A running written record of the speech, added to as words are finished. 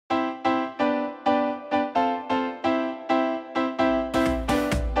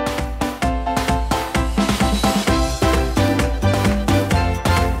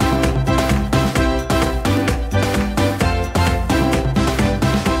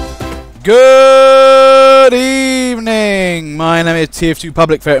Good evening! My name is TF2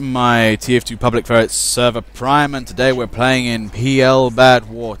 Public Ferret, my TF2 Public Ferret server Prime, and today we're playing in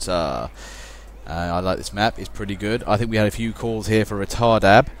Goodbadwater. I like this map, it's pretty good. I think we had a few calls here for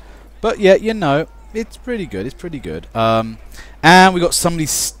retardab, but yeah, you know, it's pretty good, it's pretty good. And we got somebody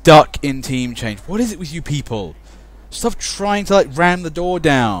stuck in team change. What is it with you people? Stop trying to like ram the door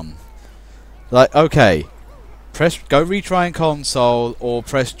down. Like, okay. Go retry in console, or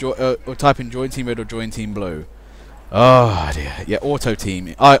or type in join team red or join team blue. Oh dear, yeah, auto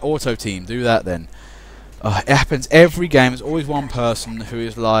team. Auto team. Do that then. It happens every game. There's always one person who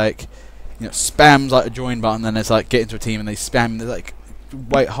is like, you know, spams like a join button, then it's like get into a team and they spam. They're like,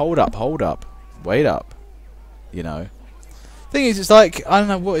 wait, hold up, wait up. You know. Thing is, it's like I don't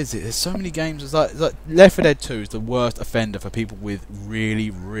know what is it. There's so many games. It's like Left 4 Dead 2 is the worst offender for people with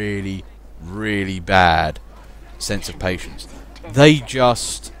really bad sense of patience. They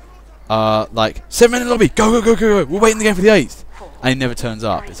just like 7 minute lobby, go, we're waiting the game for the 8th, and he never turns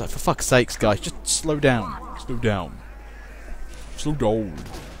up. It's like, for fuck's sakes guys, just slow down.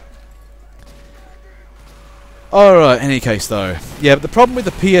 Alright, in any case though, yeah, but the problem with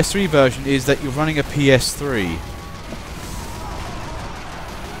the PS3 version is that you're running a PS3.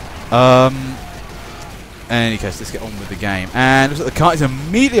 In any case, let's get on with the game. And looks like the cart is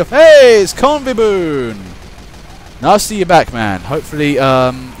immediately off. Hey, it's Conviboon! Nice to see you back, man. Hopefully,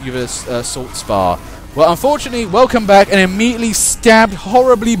 you've a salt spar. Well, unfortunately, welcome back, and immediately stabbed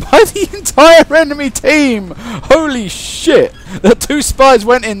horribly by the entire enemy team. Holy shit! The 2 spies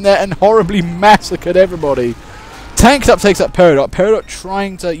went in there and horribly massacred everybody. Tanked Up takes up Peridot. Peridot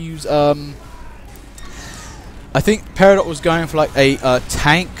trying to use, I think Peridot was going for like a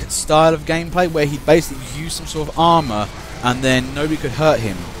tank style of gameplay where he'd basically use some sort of armor and then nobody could hurt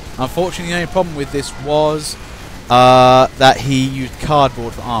him. Unfortunately, the only problem with this was that he used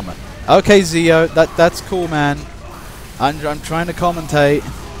cardboard for armor. Okay, Zio, that's cool, man. I'm trying to commentate.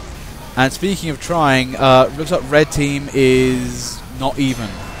 And speaking of trying, looks like red team is not even.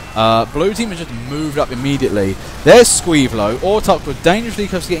 Blue team has just moved up immediately. There's Squeevelo. Autok was dangerously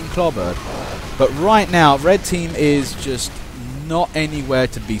close to getting clobbered. But right now, red team is just not anywhere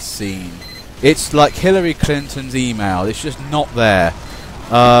to be seen. It's like Hillary Clinton's email. It's just not there.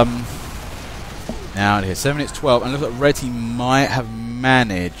 Now here, 7 minutes 12, and looks like red team might have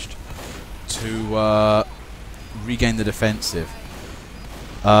managed to regain the defensive.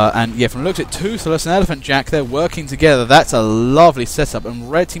 And yeah, from the looks at Toothless and Elephant Jack, they're working together. That's a lovely setup,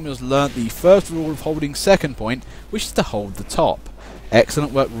 and red team has learnt the first rule of holding second point, which is to hold the top.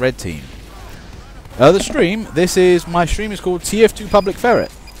 Excellent work, red team. My stream is called TF2 Public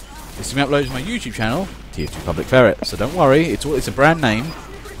Ferret. This is me uploaded to my YouTube channel, TF2 Public Ferret. So don't worry, it's a brand name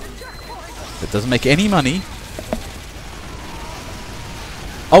that doesn't make any money.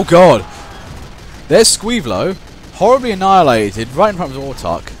 Oh god! There's Squeevelo, horribly annihilated right in front of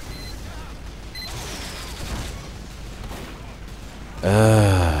Autok.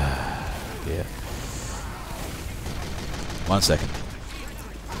 Yeah. 1 second.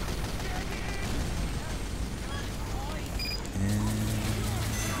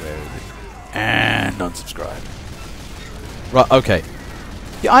 And unsubscribe. Right, okay.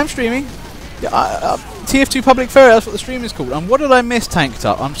 Yeah, I'm streaming. Yeah, TF2 Public Ferret, that's what the stream is called. And what did I miss, Tanked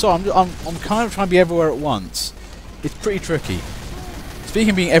Up? I'm sorry, I'm kind of trying to be everywhere at once. It's pretty tricky.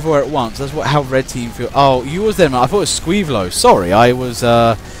 Speaking of being everywhere at once, that's how red team feel. Oh, you was there, man. I thought it was Squeevelo. Sorry, I was,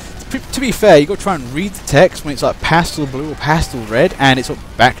 to be fair, you got to try and read the text when it's like pastel blue or pastel red, and it's sort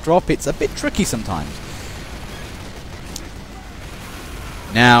of backdrop. It's a bit tricky sometimes.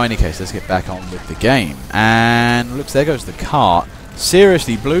 Now, in any case, let's get back on with the game. And looks, there goes the cart.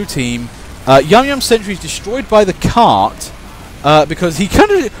 Seriously, blue team. Yum Yum Sentry is destroyed by the cart because he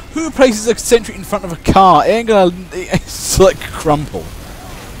kind of. Who places a sentry in front of a cart? It ain't gonna. It's like crumple.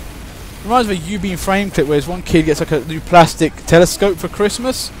 Reminds me of a U-beam frame clip where this one kid gets like a new plastic telescope for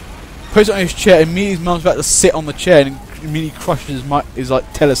Christmas, puts it on his chair, immediately his mum's about to sit on the chair and immediately crushes his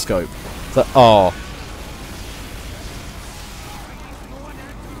like telescope. It's like, oh.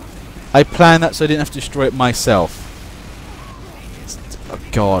 I planned that so I didn't have to destroy it myself. Oh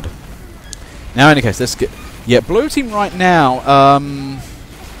god. Now, in any case, let's get. Yeah, blue team right now.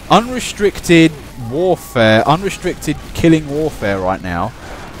 Unrestricted warfare, unrestricted killing warfare right now.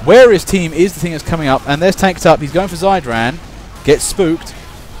 Where his team is the thing that's coming up, and there's Tanked Up. He's going for Zydran. Gets spooked.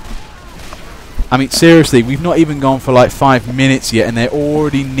 I mean, seriously, we've not even gone for like 5 minutes yet, and they're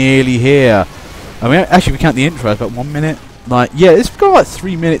already nearly here. I mean, actually, we count the intro, but 1 minute. Like, yeah, it's got like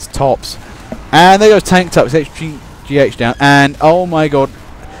 3 minutes tops. And there goes Tanked Up. It's HGH down, and oh my god,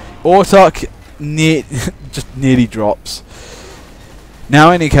 Autok just nearly drops. Now,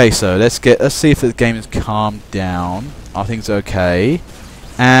 in any case, though, let's see if the game has calmed down. I think it's okay.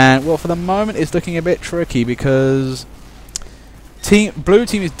 And well, for the moment, it's looking a bit tricky because blue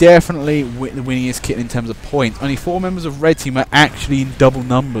team is definitely the winningest kit in terms of points. Only 4 members of red team are actually in double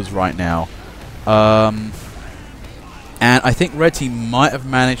numbers right now. And I think red team might have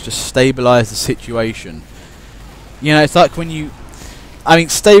managed to stabilize the situation. You know, it's like when you... I mean,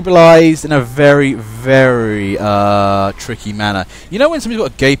 stabilized in a very, very tricky manner. You know when somebody's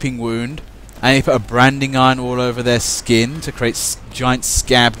got a gaping wound and they put a branding iron all over their skin to create giant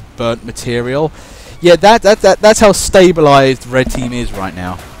scab burnt material? Yeah, that's how stabilized red team is right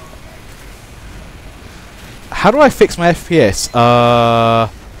now. How do I fix my FPS? I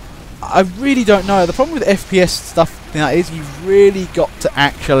really don't know. The problem with FPS stuff now is you've really got to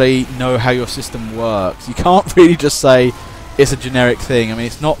actually know how your system works. You can't really just say it's a generic thing. I mean,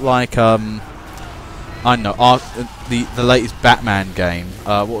 it's not like I don't know, the latest Batman game.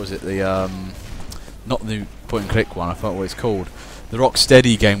 What was it? The not the point and click one. I forgot what it's called. The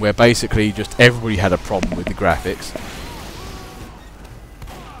Rocksteady game, where basically just everybody had a problem with the graphics.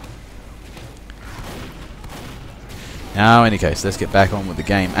 Now, in any case, let's get back on with the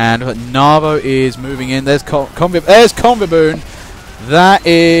game. And Narvo is moving in. There's Conviboon. That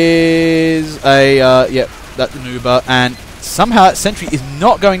is a yep, that's the Nuba, and somehow that sentry is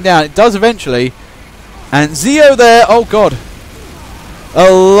not going down. It does eventually. And Zio there. Oh god. A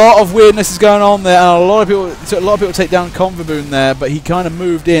lot of weirdness is going on there, and it took a lot of people to take down Conviboon there, but he kind of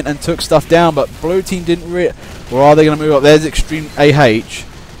moved in and took stuff down, but blue team didn't or are they going to move up? There's Extreme AH.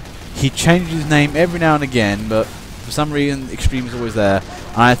 He changes his name every now and again, but for some reason Extreme is always there.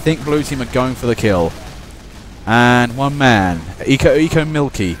 And I think blue team are going for the kill. And one man, Eco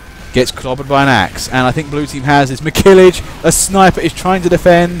Milky, gets clobbered by an axe, and I think blue team has his McKillage. A sniper is trying to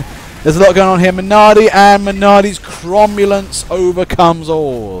defend. There's a lot going on here. Minardi, and Minardi's cromulence overcomes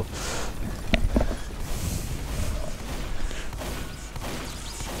all.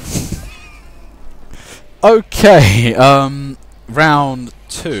 Okay, round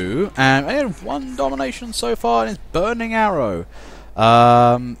 2, and I have 1 domination so far, and it's Burning Arrow.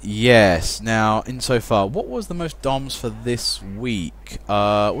 Yes, now, insofar, what was the most doms for this week?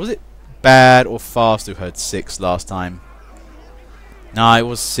 Was it Bad or Fast who had 6 last time? No, it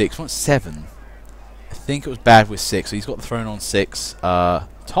was 6. What, 7? I think it was Bad with 6, so he's got the throne on 6.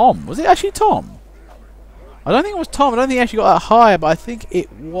 Tom. Was it actually Tom? I don't think it was Tom. I don't think he actually got that high, but I think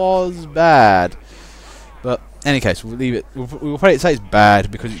it was Bad. But, in any case, we'll leave it. We'll probably say it's Bad,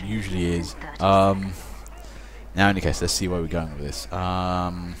 because it usually is. Now, in any case, let's see where we're going with this.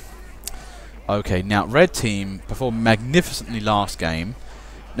 Okay, now, red team performed magnificently last game.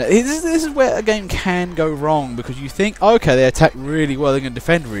 Now, this is where a game can go wrong, because you think, okay, they attack really well, they're going to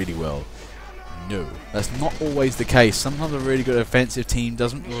defend really well. No, that's not always the case. Sometimes a really good offensive team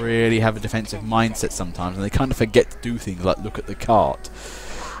doesn't really have a defensive mindset sometimes, and they kind of forget to do things like look at the cart.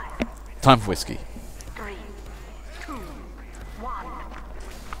 Time for whiskey. 3, 2, 1.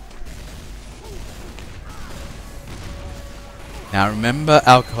 Now remember,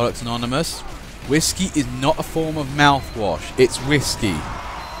 Alcoholics Anonymous, whiskey is not a form of mouthwash, it's whiskey.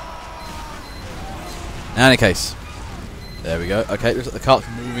 Now, in any case, there we go. Okay, looks like the cart's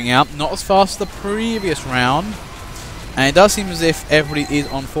moving out. Not as fast as the previous round. And it does seem as if everybody is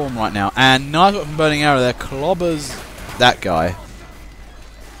on form right now. And nice work from Burning Arrow there. Clobbers that guy.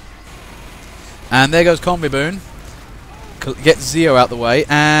 And there goes Conviboon. Gets Zio out the way.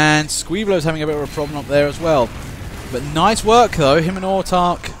 And Squeeblo's having a bit of a problem up there as well. But nice work, though. Him and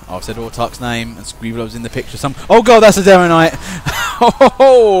Autark. Oh, I've said Autark's name. And Squeeblo's in the picture. Oh, God, that's a Demonite.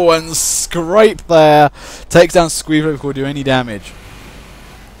 Oh, and scrape there. Takes down Squeeblo before do any damage.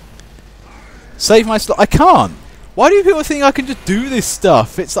 Save my slot. I can't. Why do people think I can just do this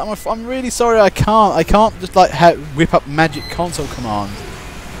stuff? It's like I'm really sorry I can't. I can't just like whip up magic console commands.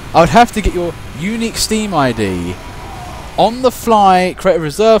 I would have to get your unique Steam ID on the fly, create a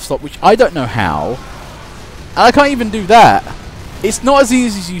reserve slot, which I don't know how. And I can't even do that. It's not as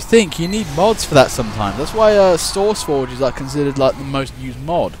easy as you think. You need mods for that sometimes. That's why SourceForge is like considered like the most used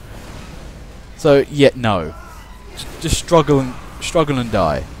mod. So yeah, no. Just struggle and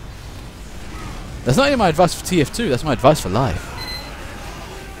die. That's not even my advice for TF2. That's my advice for life.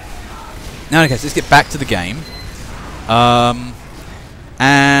 Now, okay, so let's get back to the game.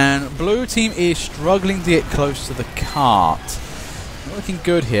 And blue team is struggling to get close to the cart. Not looking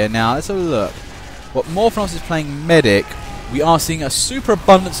good here. Now let's have a look. What Morphonos is playing medic. We are seeing a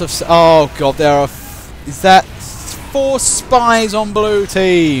superabundance of... Oh, God, there are... Is that 4 spies on blue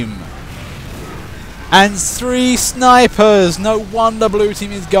team? And 3 snipers! No wonder blue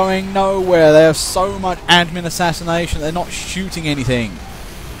team is going nowhere. They have so much admin assassination, they're not shooting anything.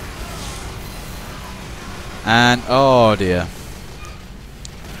 And, oh dear.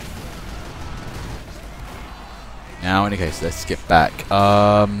 Now, in any case, let's get back.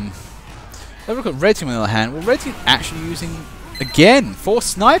 Have a look at red team on the other hand. Well, red team actually using, again, 4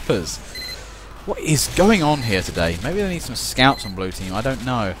 snipers. What is going on here today? Maybe they need some scouts on blue team, I don't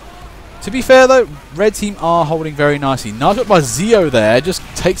know. To be fair though, red team are holding very nicely. Nice work by Zio there, just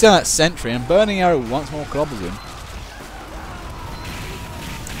takes down that sentry, and Burning Arrow once more clobbers him.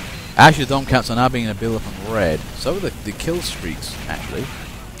 Actually, the dom counts are now being a build up on red. So are the kill streaks, actually.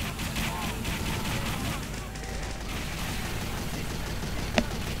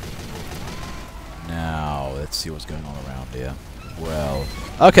 Now, let's see what's going on around here. Well,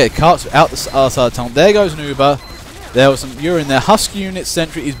 okay, carts out the other side of the tunnel. There goes an Uber. There was some urine there. Husky unit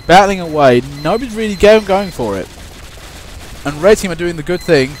sentry is battling away. Nobody's really going for it. And red team are doing the good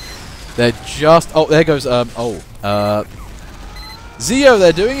thing. They're just... Oh, there goes... Zio,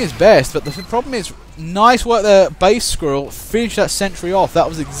 they're doing his best, but the problem is, nice work there, Base Squirrel. Finished that sentry off. That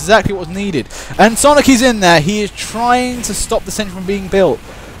was exactly what was needed. And Sonic is in there. He is trying to stop the sentry from being built.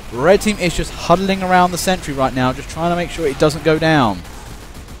 Red team is just huddling around the sentry right now, just trying to make sure it doesn't go down.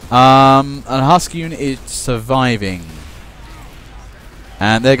 And Husky unit is surviving.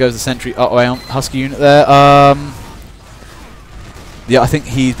 And there goes the sentry. Oh, wait, Husky unit there. Yeah, I think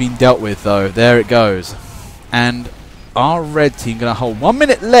he's been dealt with, though. There it goes. And our red team going to hold 1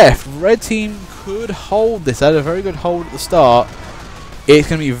 minute left. Red team could hold this. They had a very good hold at the start. It's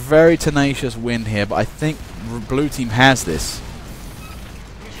going to be a very tenacious win here, but I think blue team has this.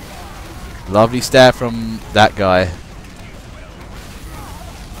 Lovely stab from that guy.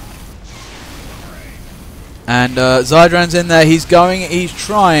 And Zydran's in there. He's going. He's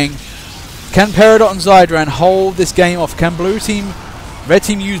trying. Can Peridot and Zydran hold this game off? Can blue team, red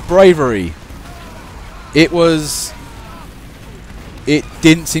team use bravery? It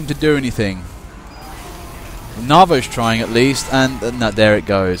didn't seem to do anything. Navo's trying at least, and no, there it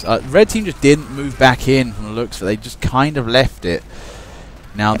goes. Red team just didn't move back in from the looks of it. They just kind of left it.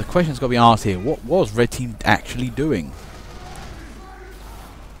 Now the question's got to be asked here: what was red team actually doing?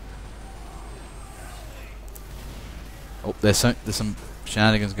 Oh, there's some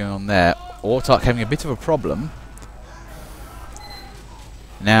shenanigans going on there. Autark having a bit of a problem.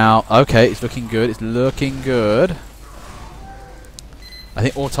 Now, okay, it's looking good. It's looking good. I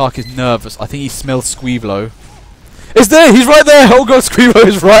think Autark is nervous. I think he smells Squeevlo. It's there! He's right there! Oh god, Squeevlo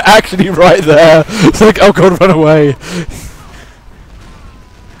is actually right there! It's like, oh god, run away!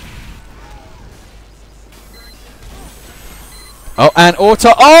 Oh, and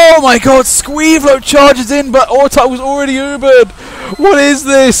Autark... Oh my god, Squeevlo charges in, but Autark was already Ubered! What is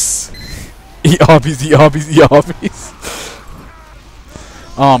this? Eat Arby's, eat Arby's, eat Arby's.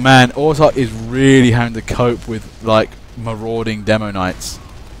 Oh man, Autark is really having to cope with, like, marauding demo knights.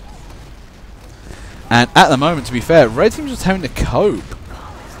 And at the moment, to be fair, red team's just having to cope.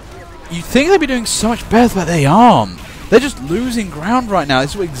 You'd think they'd be doing so much better, but they aren't. They're just losing ground right now.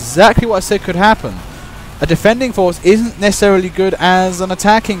 This is exactly what I said could happen. A defending force isn't necessarily good as an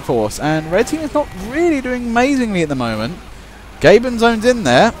attacking force, and red team is not really doing amazingly at the moment. Gaben zones in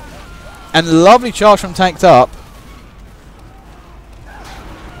there, and lovely charge from Tanked Up.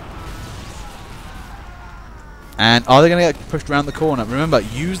 And are they going to get pushed around the corner? Remember,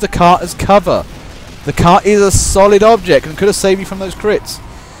 use the cart as cover. The cart is a solid object and could have saved you from those crits.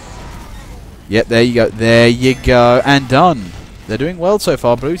 Yep, there you go. There you go. And done. They're doing well so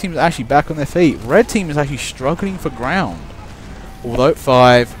far. Blue team is actually back on their feet. Red team is actually struggling for ground. Although at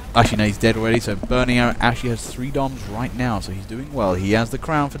 5... Actually, no, he's dead already. So Burning Arrow actually has 3 doms right now. So he's doing well. He has the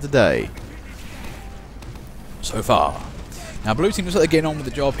crown for today. So far. Now, blue team looks like they're getting on with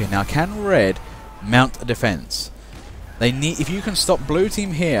the job here. Now, can red mount a defense? They need... If you can stop blue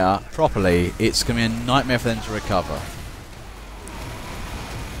team here properly, it's going to be a nightmare for them to recover.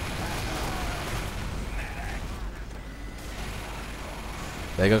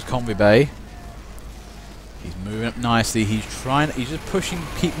 There goes Convoy Bay. He's moving up nicely. He's just pushing,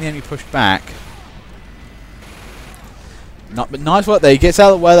 keeping the enemy pushed back. But nice work there. He gets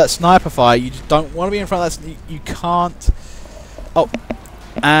out of the way of that sniper fire. You just don't want to be in front of that. You can't. Oh,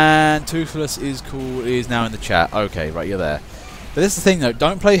 and Toothless is now in the chat. Okay, right, you're there. But this is the thing though.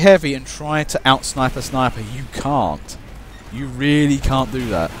 Don't play heavy and try to out sniper sniper. You can't. You really can't do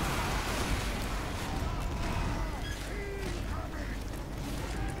that.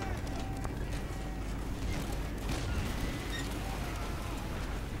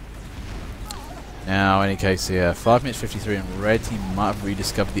 Now, in any case here, 5 minutes 53, and red team might have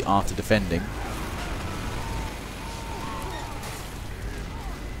rediscovered the art of defending.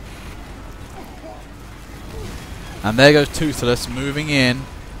 And there goes Toothless moving in.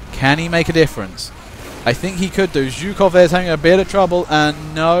 Can he make a difference? I think he could do. Zhukov there's having a bit of trouble,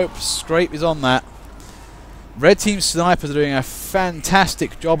 and nope, Scrape is on that. Red Team snipers are doing a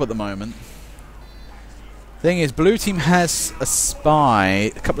fantastic job at the moment. Thing is, Blue Team has a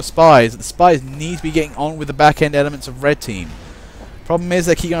couple of spies. The spies need to be getting on with the back end elements of Red Team. Problem is,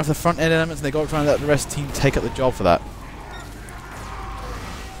 they keep going for the front end elements, and they got to try and let the rest of the team take up the job for that.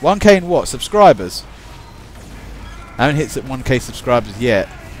 1K in what? Subscribers? I haven't hit 1K subscribers yet.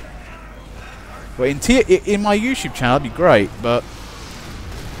 Well, in my YouTube channel, that'd be great, but...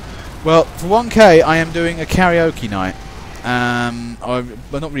 Well, for 1K, I am doing a karaoke night.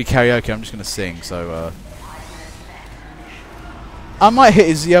 Well, not really karaoke, I'm just going to sing, so... I might hit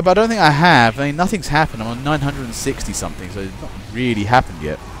his... Yeah, but I don't think I have. I mean, nothing's happened. I'm on 960 something, so it's not really happened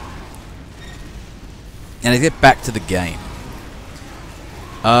yet. And let's get back to the game.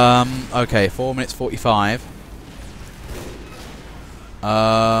 Okay, 4 minutes 45.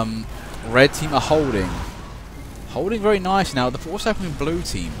 Red Team are holding. Holding very nice now. What's happening with Blue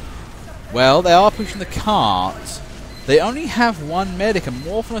Team? Well, they are pushing the cart. They only have one medic, and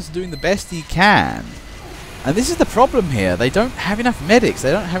Morphinus is doing the best he can. And this is the problem here. They don't have enough medics.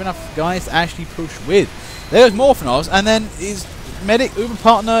 They don't have enough guys to actually push with. There's Morphinus, and then his medic Uber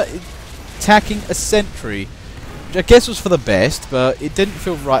partner attacking a sentry, which I guess was for the best, but it didn't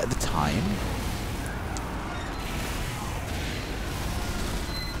feel right at the time.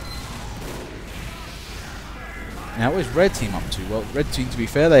 Now, what is Red Team up to? Well, Red Team, to be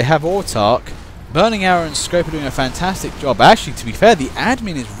fair, they have Autark. Burning Arrow and Scrape are doing a fantastic job. Actually, to be fair, the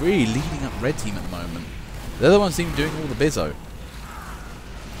admin is really leading up Red Team at the moment. They're the ones doing all the bizzo.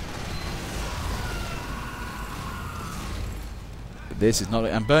 This is not...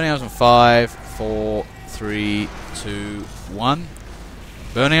 And Burning Arrow's on 5, 4, 3, 2, 1.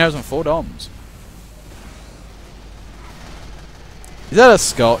 Burning Arrow's on 4 DOMs. Is that a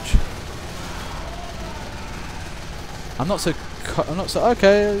Scotch? I'm not so...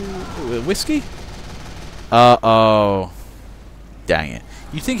 Okay. Whiskey? Uh-oh. Dang it.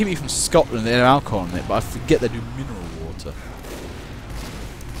 You'd think it'd be from Scotland, they have alcohol in it, but I forget they do mineral water.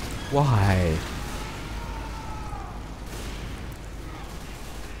 Why?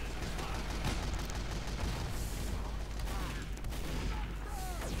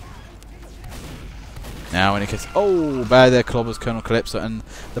 Now when it gets... Oh, bad there, Clobbers, Colonel Calypso. And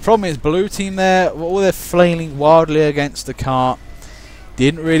the problem is, Blue Team there, all their flailing wildly against the cart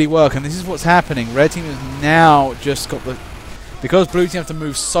didn't really work. And this is what's happening. Red Team has now just got the... Because Blue Team have to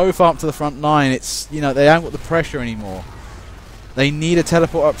move so far up to the front line, it's, you know, they haven't got the pressure anymore. They need a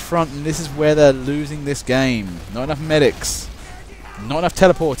teleport up front, and this is where they're losing this game. Not enough medics. Not enough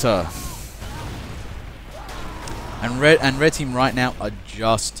teleporter. And Red Team right now are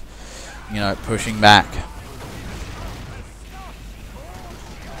just... you know, pushing back.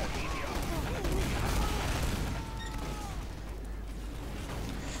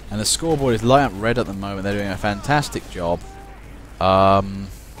 And the scoreboard is light up red at the moment. They're doing a fantastic job. And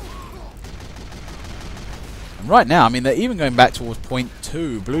right now, I mean, they're even going back towards point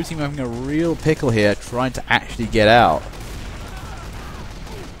 2. Blue Team having a real pickle here, trying to actually get out.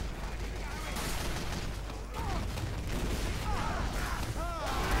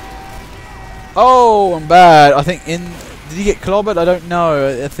 Oh, I'm bad. I think did he get clobbered? I don't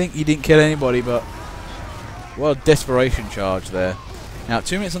know. I think he didn't kill anybody, but... Well, desperation charge there. Now,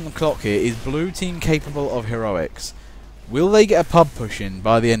 2 minutes on the clock here. Is Blue Team capable of heroics? Will they get a pub push in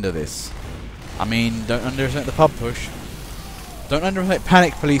by the end of this? I mean, don't underestimate the pub push. Don't underestimate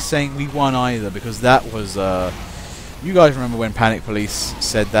Panic Police saying we won either, because that was... you guys remember when Panic Police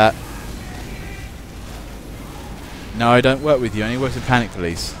said that? No, I don't work with you. I only work with Panic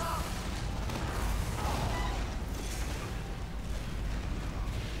Police.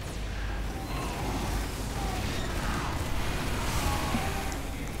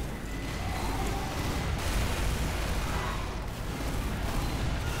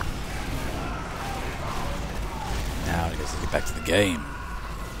 Now, let's get back to the game.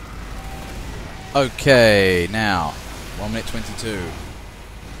 Okay, now, 1 minute 22.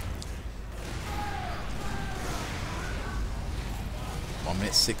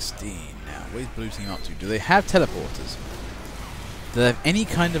 Minute 16 now. Where's Blue Team up to? Do they have teleporters? Do they have any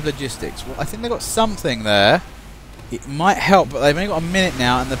kind of logistics? Well, I think they've got something there. It might help, but they've only got a minute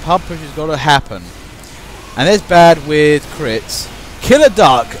now, and the pub push has got to happen. And there's Bad with crits. Killer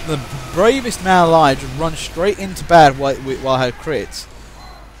Duck, the bravest man alive, just runs straight into Bad while I had crits.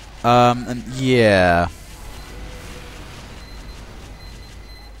 And yeah.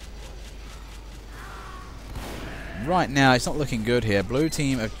 right now it's not looking good here. Blue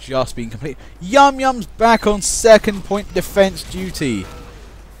team have just been complete. Yum Yum's back on second point defense duty.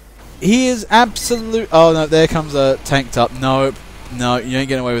 He is absolute. Oh no, there comes a tanked up. Nope. No, you ain't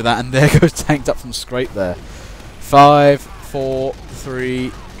getting away with that. And there goes tanked up from scrape there. 5, 4,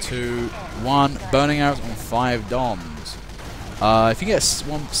 3, 2, 1. Burning arrows on 5 DOMs. If he gets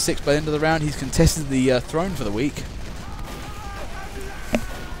 1-6 by the end of the round, he's contested the throne for the week.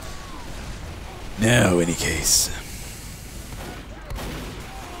 No, any case.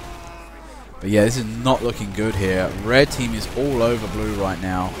 But yeah, this is not looking good here. Red team is all over blue right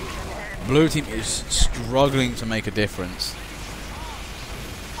now. Blue team is struggling to make a difference.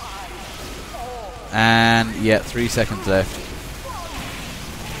 And yeah, 3 seconds left.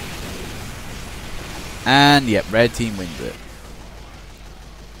 And yep, red team wins it.